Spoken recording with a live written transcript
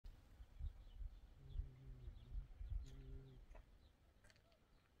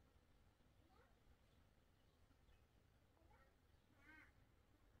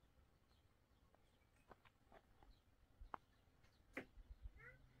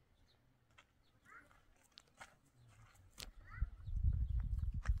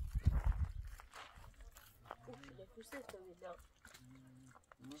Cos'è sto video?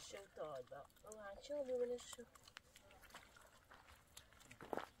 Sceltosa. Ma c'è un dove le scelto.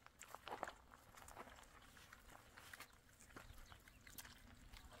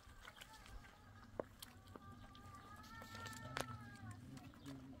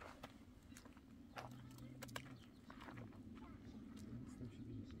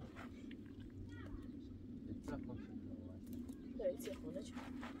 Секундочку.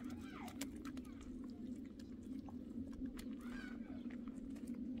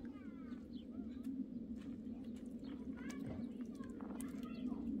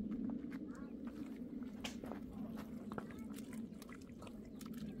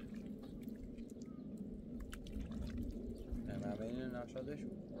 ما بین نشده شو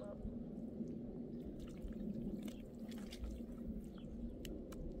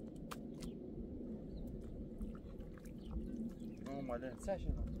اومده سه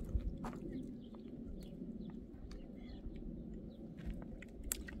شده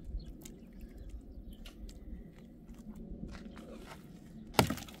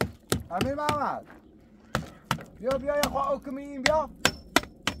امیر محمد بیا یه خواه حکمیم بیا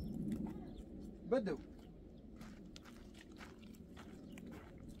بدو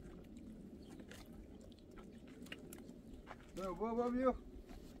بیا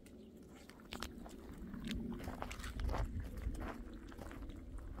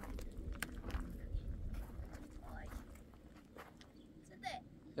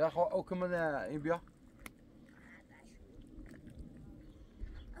يا اخو اوكم من يبيا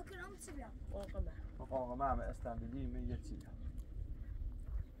اوكم ام تبيا وقما ما استعملي من يتيبيا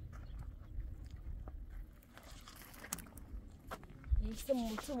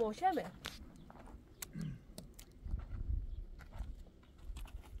يسمو شمه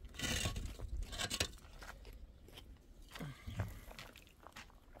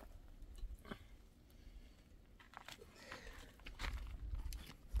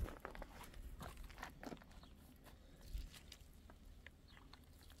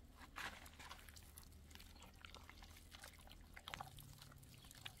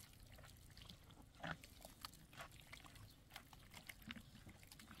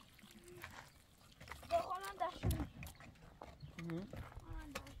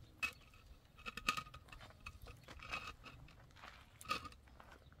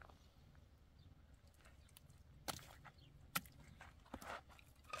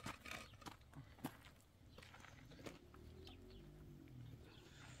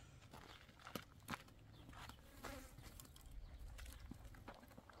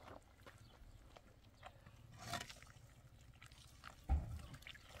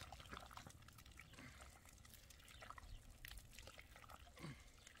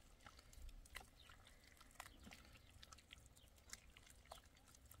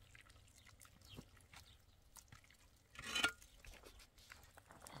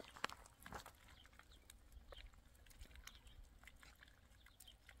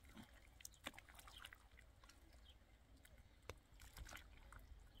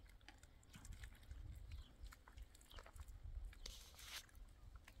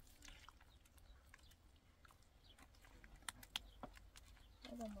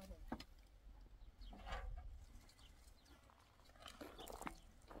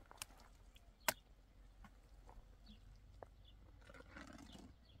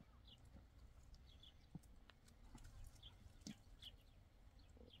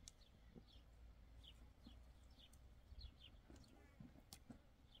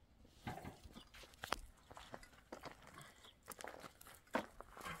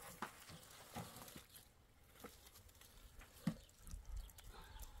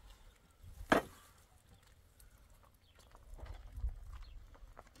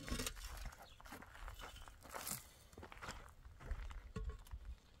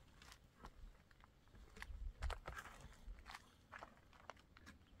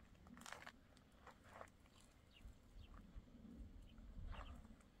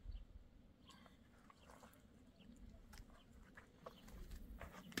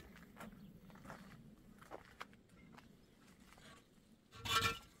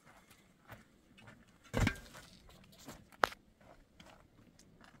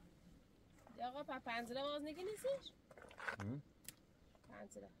آقا پنجره باز نگی نیستش؟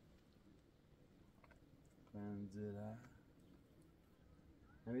 پنجره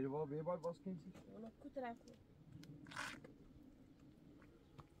امیر بابا یه بار باز کنیسیش؟ اونا کو طرف کن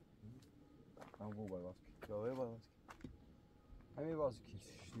من بو بار باز کنیسیش یه بار باز کنیسیش امیر باز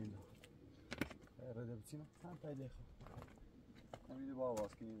کنیسیش نیده رده بچینم هم پیده خواه امیر بابا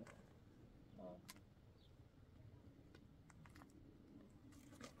باز کنیده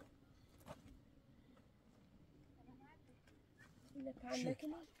یه پنده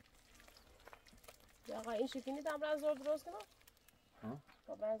نیست. یا آقا این شکلی نیست هم زور درست کنم؟ ها؟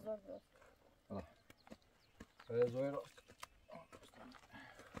 با زور درست کنم. زور راست.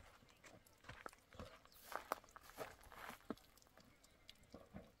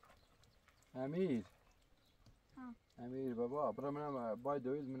 امیر. امیر بابا برای منم باید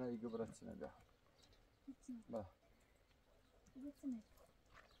دوید من ایگو برات سنه بیا. با.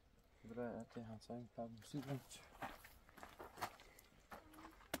 برای اتی همسایه کار موسیقی چه؟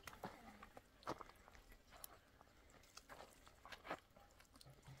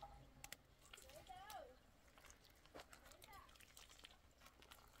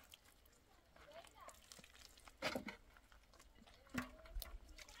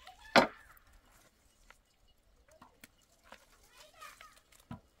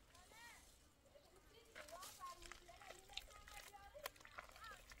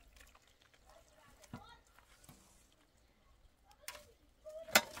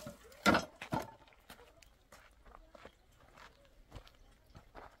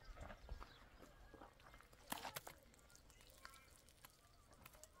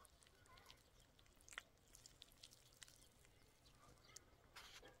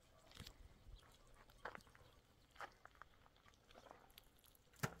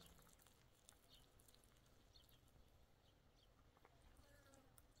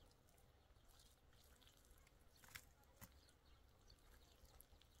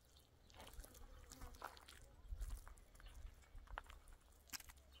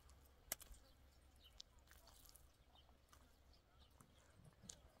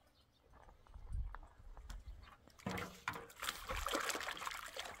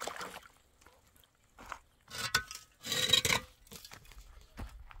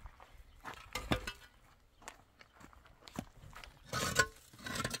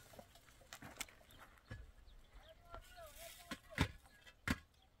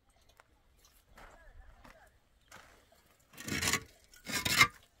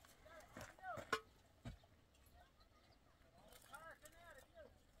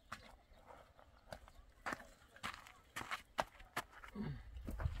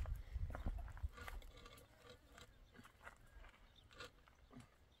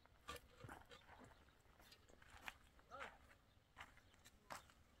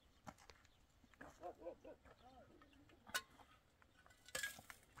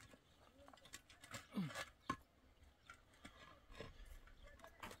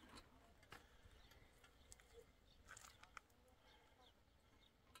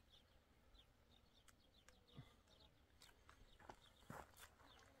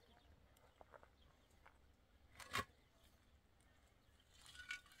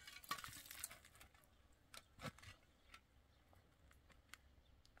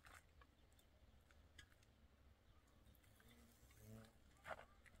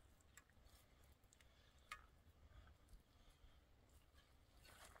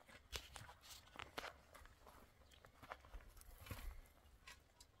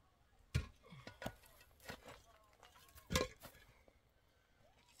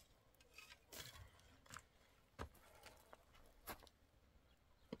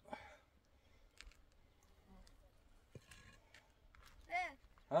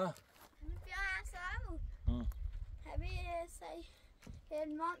 ها؟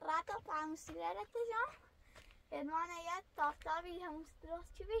 Elman rata pamsilerete جان elman یه تافتابی همون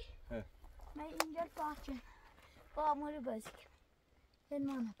درست چی بی؟ من اینجا پاچن با موری بازی کنم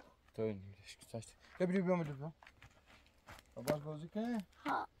elman تو اینجاش کساشت ببری بیام بیام باز بازی کنه؟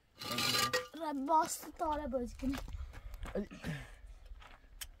 ها باز تاره بازی کنه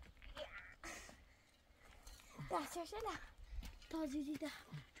دستشه نه تازه دیده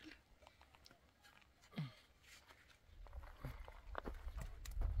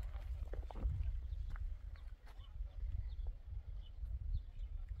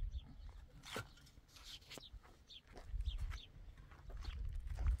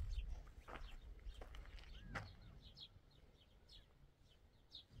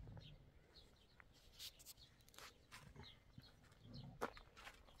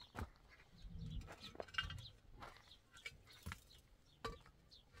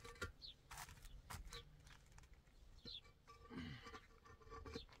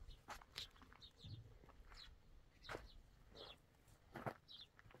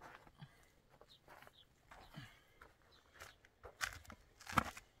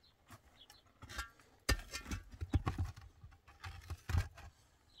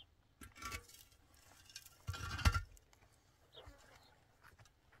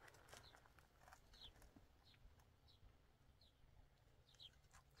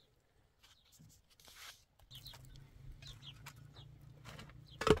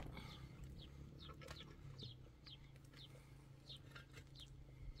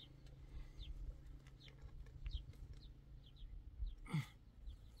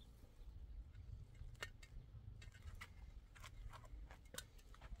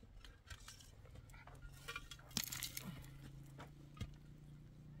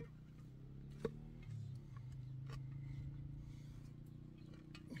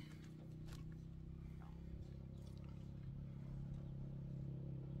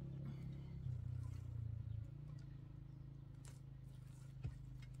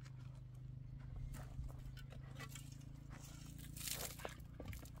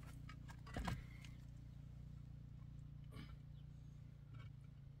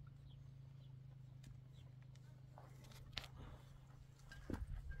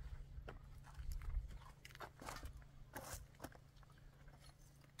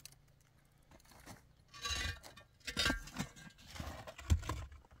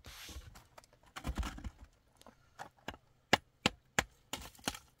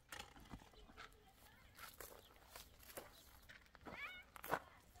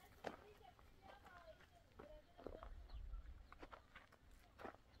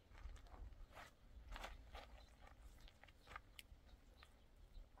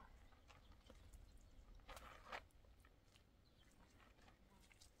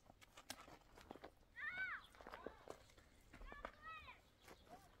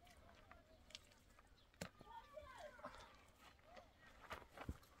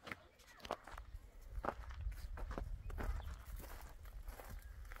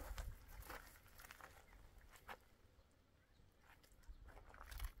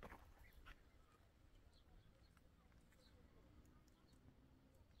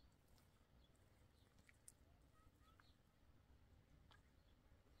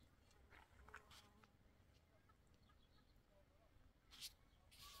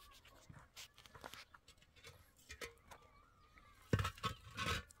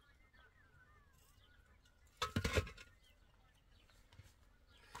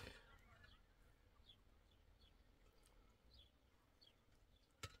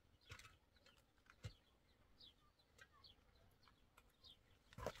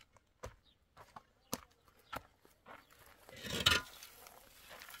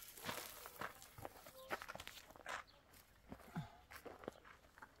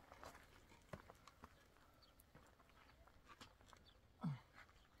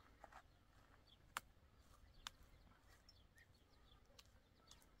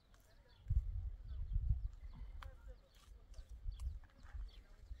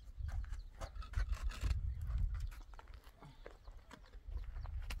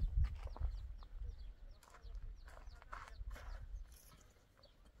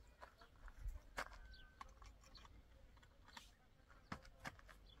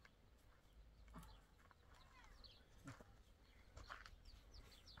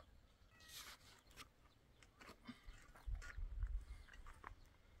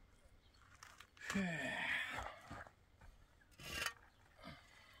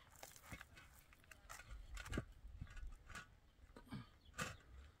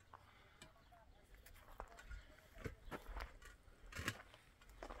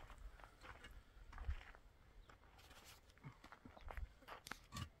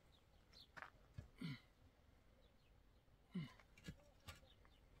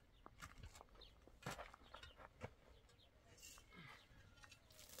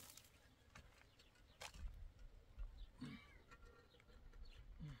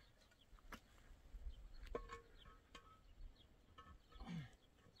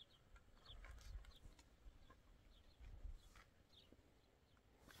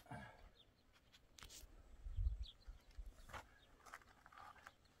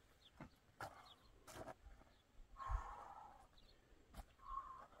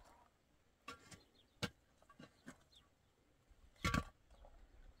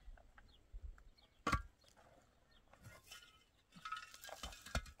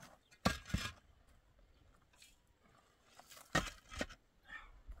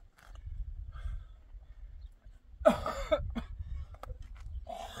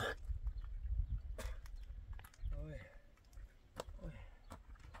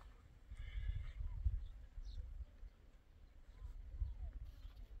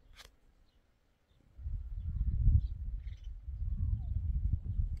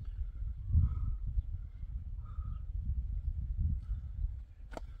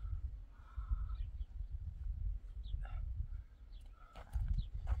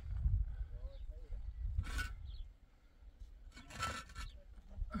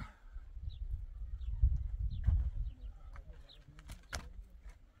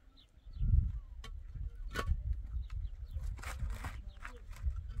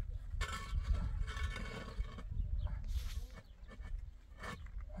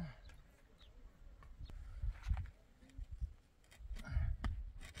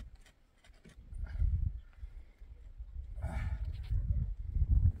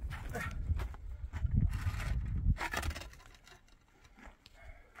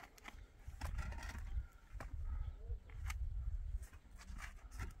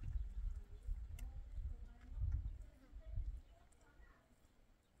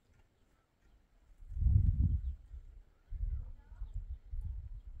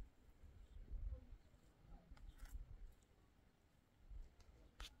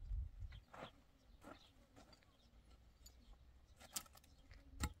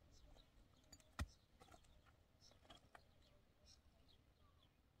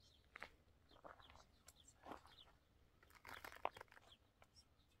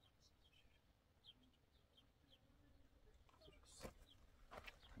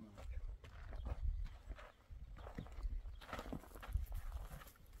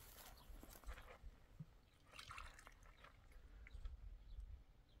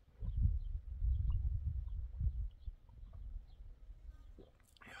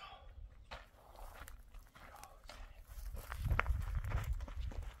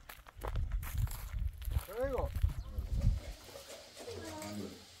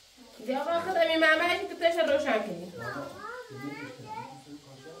می معملش که تش روشن کنی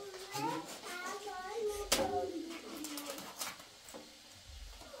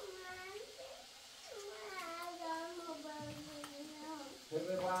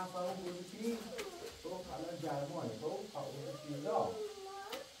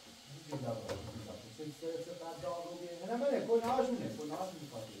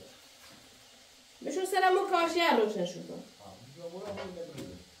بشون سلامو کاشی روشن شد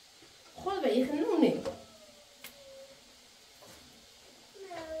خود به یخ نونه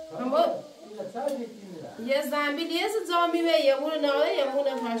یه زنبیل یه زامی به یه مونه ناله یه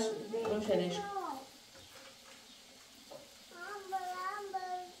مونه هاش روشنش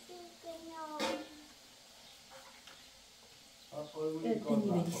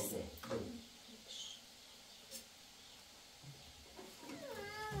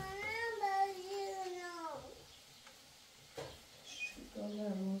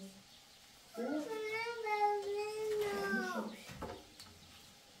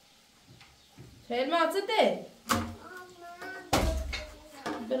Helemaal te te.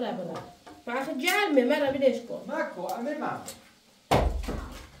 Bela bela. Maar gejal me, maar dat is goed. Marco, a me ma.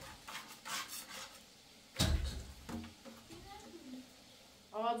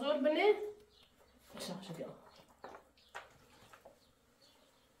 آزار بنه. شاش بیا.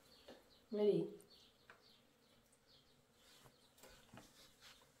 مری.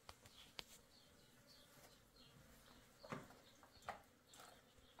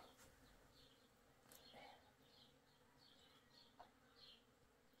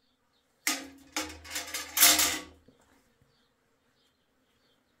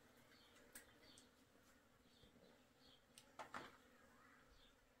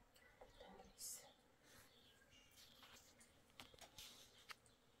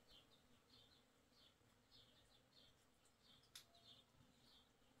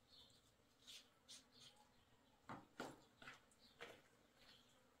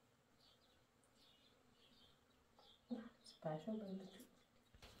 Special baby.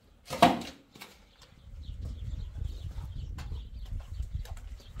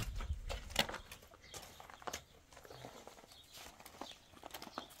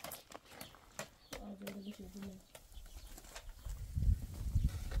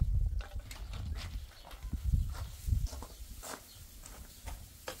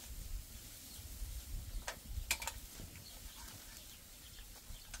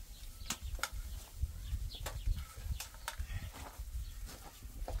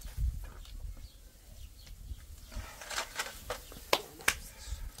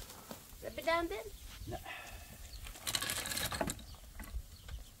 Bedanken? لا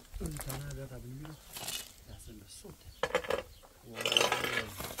انت انا ده بالميرو احسن بالصوت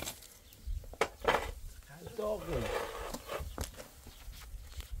داغل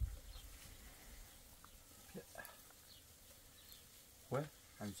وين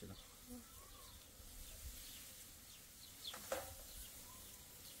همشي ده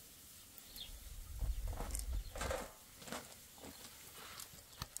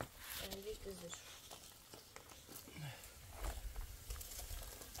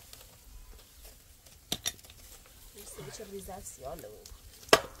Civilização.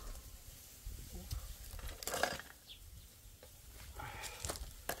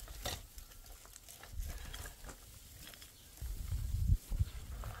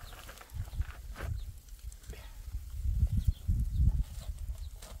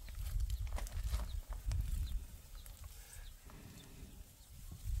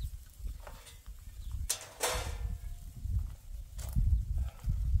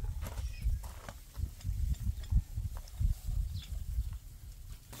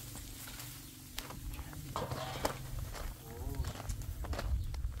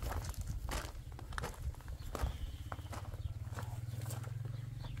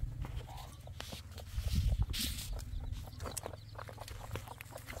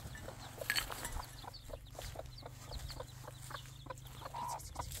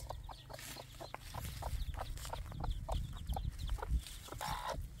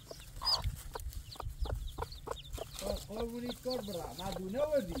 قربونی کار برا ما دونه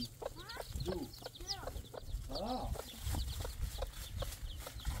ودی دو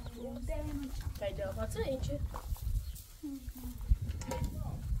پیدا خاطر این چه؟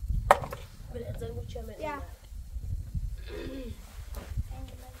 بله زن بود چه منی؟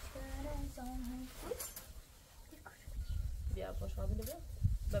 بیا باش ما بله بیا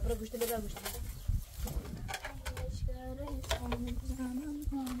ببرا گوشت بده گوشت بده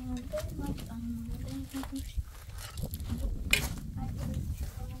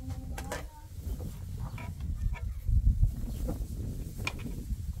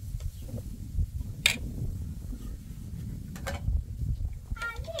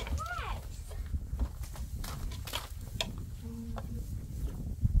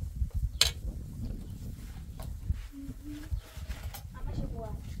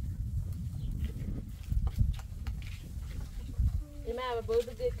نه باید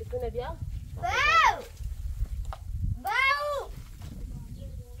بگید که تو نبیا باو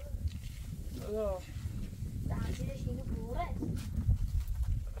باو دانشیدش اینو بوره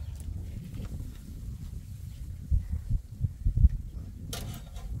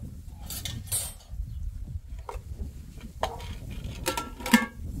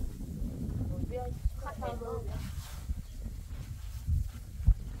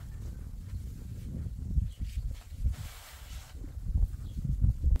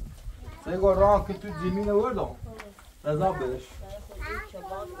سیگار راه که تو زمین وردم رضا بهش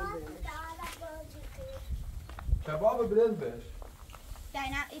کباب برنج بهش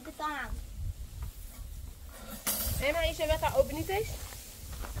دینا ایده تانم اما این شبه تا اوبنیتش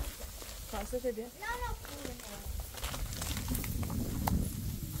کاسه بیا نه نه پوله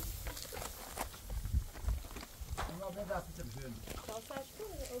اما به دست بشین کاسه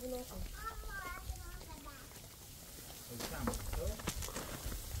چطور اوبنیتش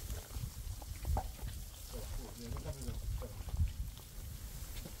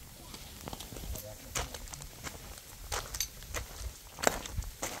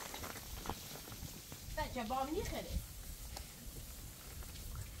کباب نیخره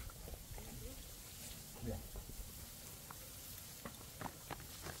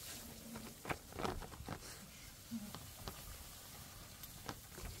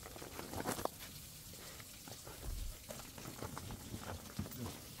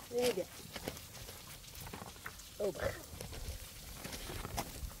نمیده اوه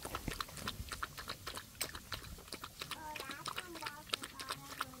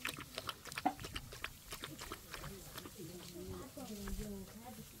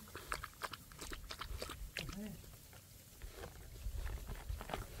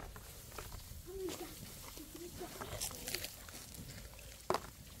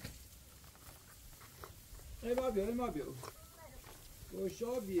ما بیا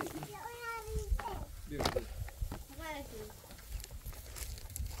گوشا بیا بیا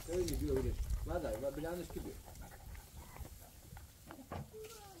خیلی بیا بیا مادر و بلندش کی بیا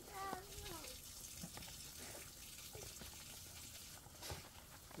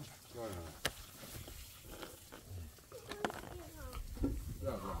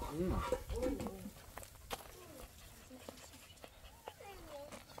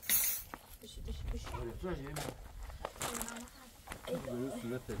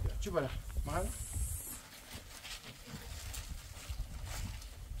چی بالا محل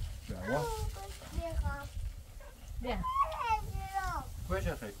بیا بیا خوش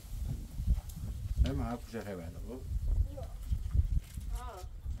خیلی اما ها خوش خیلی بالا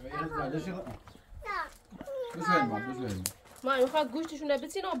ما میخواد گوشتشون رو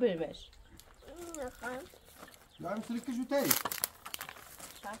بچین و برمش نخوام دارم سلکش رو تایی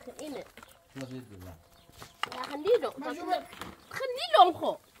شاخه اینه نزید بلا خليلهم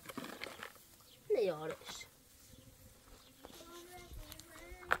خو نيارش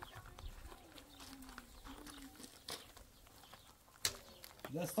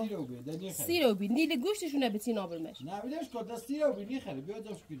دستی رو بیا دنی خیلی سی رو بین دیل گوشتشون رو بچین و برمش نه بیدش کن دستی رو بیا خیلی بیا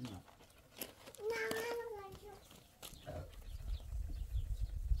داشت بیدیم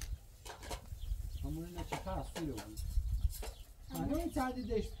همون اینه چه خواست سی رو بیا همون این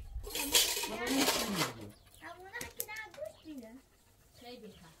تعدیدش همونه که نه گوش بیده خیلی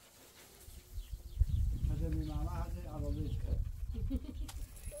بخواه هذا من معه هذا عربيش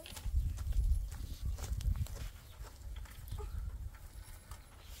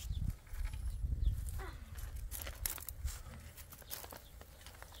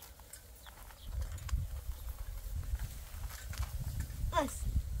بس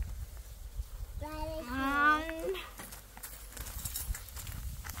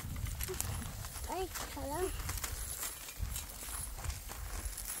ای سلام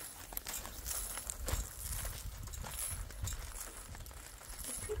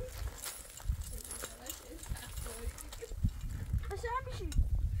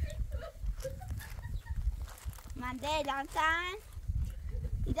من دیدم سن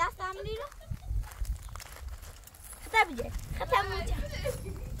ای دستم لیرو خطا بیجه خطا موچه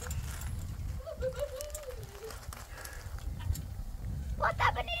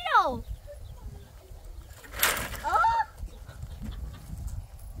خطا بلیرو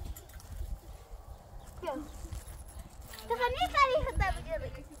تخنی تاری خطا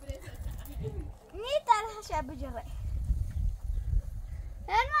بجره نی تاری خطا بجره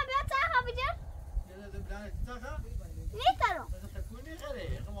ما بیاد تاخا بجره نیتارو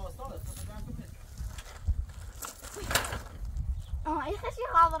این خشی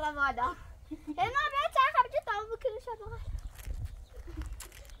خابره مادا اینا بیاد چه خبجه تاو بکنه شد بخیر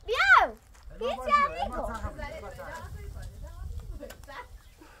بیاو هیچی هم نیکو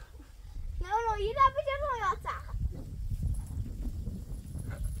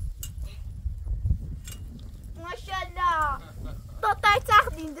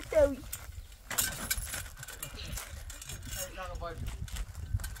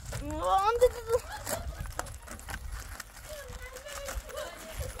من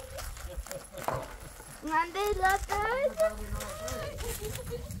دلت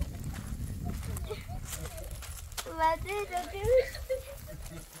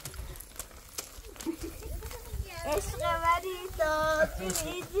عشق ولی تا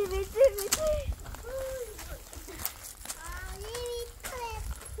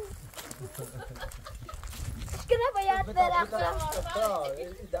شکره باید برفتم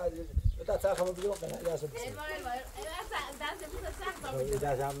تا خمو بیرون کنه دست بسید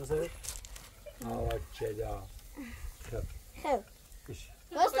دست هم نسید آه چدا خب ایش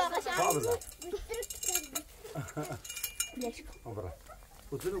باست آقا صعب زد بیش کن آفرین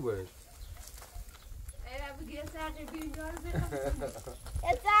بطلو باید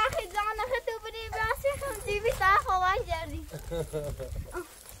اتاقی جانه خطو بری باسی خم دیوی تا خواهی جردی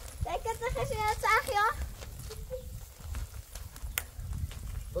دیگه تخشی اتاقی ها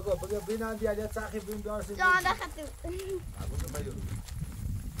بگو بینم بیاد یه تاخی بین بیارسید جانه خطو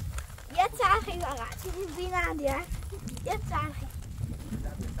یه تاخی فقط بیننده یه تاخی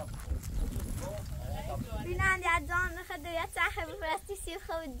بیننده جانه خطو یه تاخی بفرستی سیخ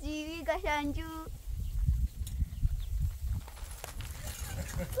و جیوی گشنجو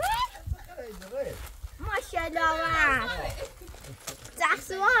ماشاءالله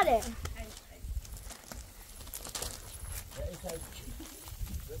زخسواره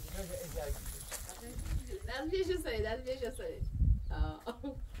That's what you say. That's what you say.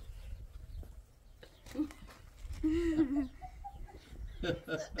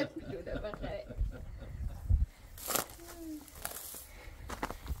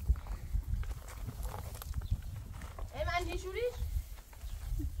 من چی شوریش؟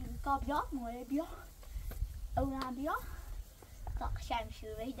 تا بیا موره بیا اونم بیا تا قشنگ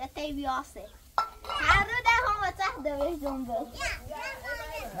شوره دسته بیاسه هر رو ده هم و تخت دوش دنبه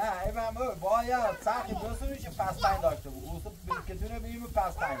نه ای من باید تاخی بسونی که پستین داشته بود اوسط بلکتونه بیم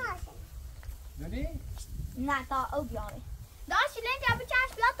پستین دونی؟ نه تا او بیاره داشت لنجا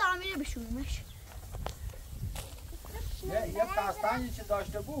بچشت بیا تا میره بشونمش یه پستین چه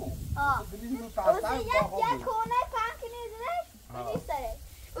داشته بود آه بلیم اوسه پستین یه کنه پنک نیزنش بلیستره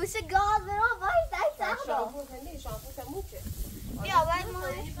اوسه گاز برو باید دایی تخت شامپو کنی شامپو تموم که بیا باید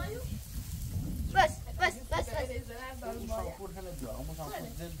مونه بس شامپور هنه بیا اما شامپور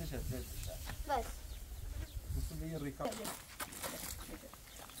زلدشه بس بسو به یه ریکا بس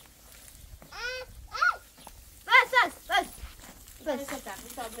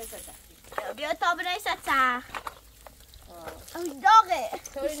بیا تا برسه تخت اوی داغه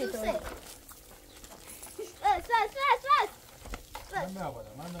توی بس من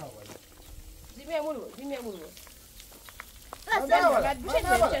نبادم زیمی امور بود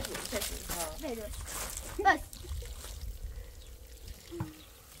بس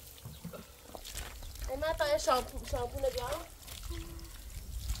من تا شامپو نگیام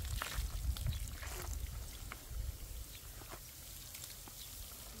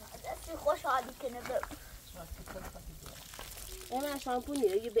دستی خوشحالی کنه برو من شامپو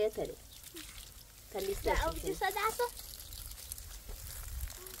نیره یه بهتره تا لیست نه او دوستا دستو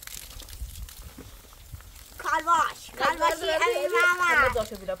کالباشی امی ماما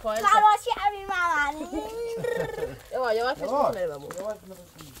کالباشی امی ماما یواش بشون نره بمون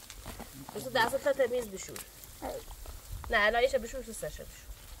بسو دست تا تمیز بشور نه الایشه بشور سسشه بشور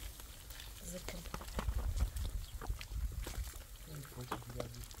زکن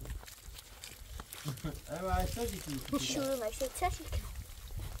شروع میشه چشی کن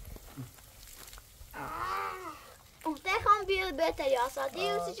اخته خواهم بیاد بهتری آسادی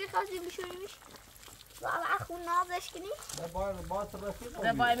اوسی چی خواستی بشوریمش والا خون نازش کنی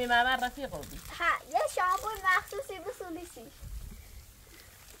رفای می مامر رفیق بودی ها یه شامپون مخصوصی بسولیسی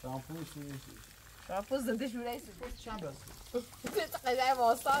شامپو زنده شوره ایسی چند بس قضای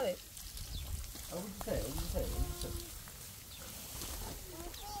واسطه او بسه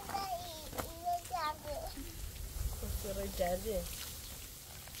سوره جرده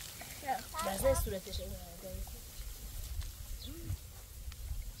بزه صورتش این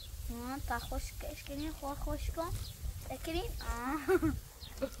تا خوشکش کنی خوش کن بکنی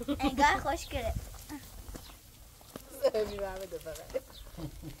انگار خوش کنه میمامه فقط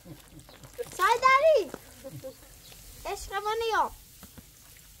سای داری عشق منی یا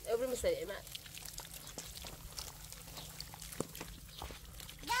ابری مسیح من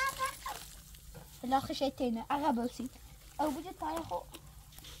الاخر شیطانه عقب اوسی او بجه تای خو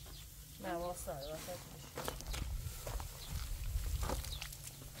نه واسه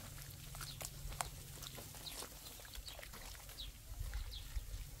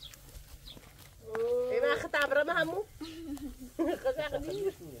من خط عبرة همو خزاق دي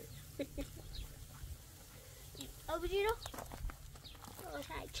آب بگیرو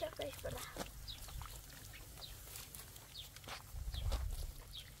روشن چپش بده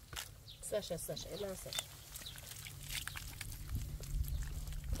ساشه الان ساشه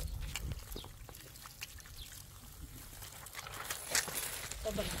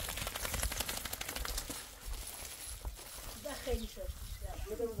ده خیلی شد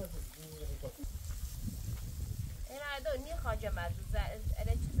این عدو نی خواجه مزو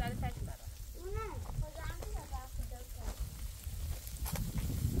اله چی زره تک مرا نه خودم دیگه باید کرد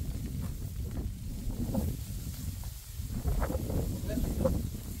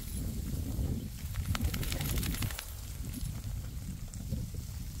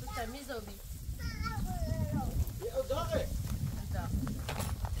تو تمیز و بی یه اتاقه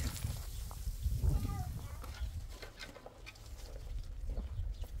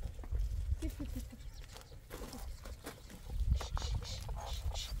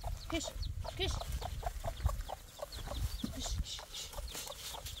کش کش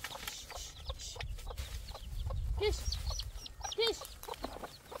کش کش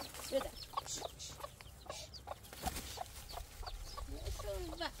بده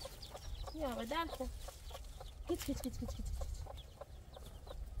یا بدر کن کش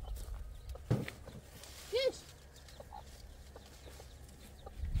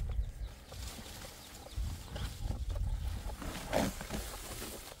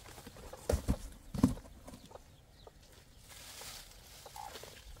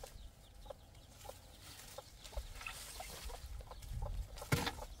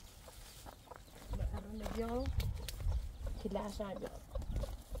بیارم که لحظه بیارم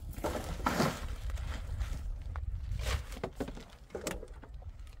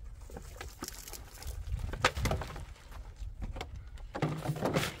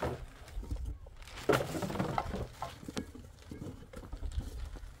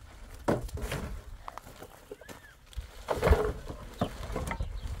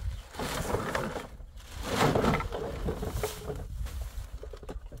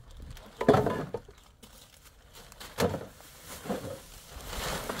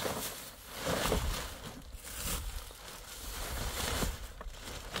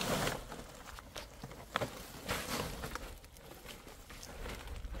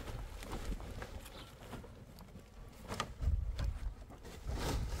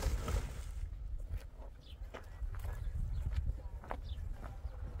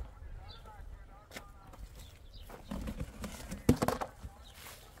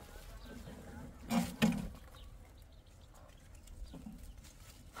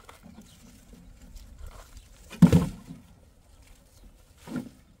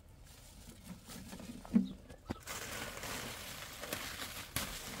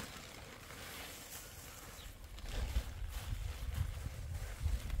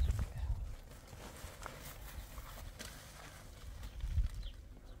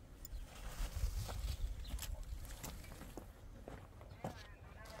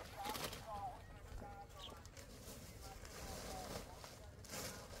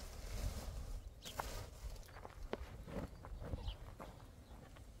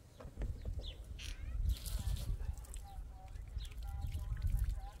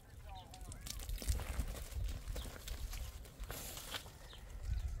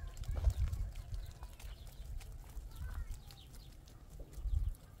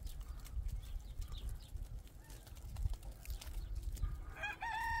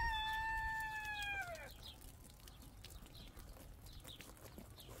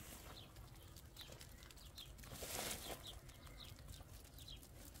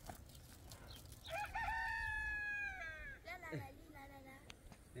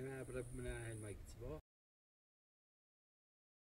أنا أبرد من هالمكتبة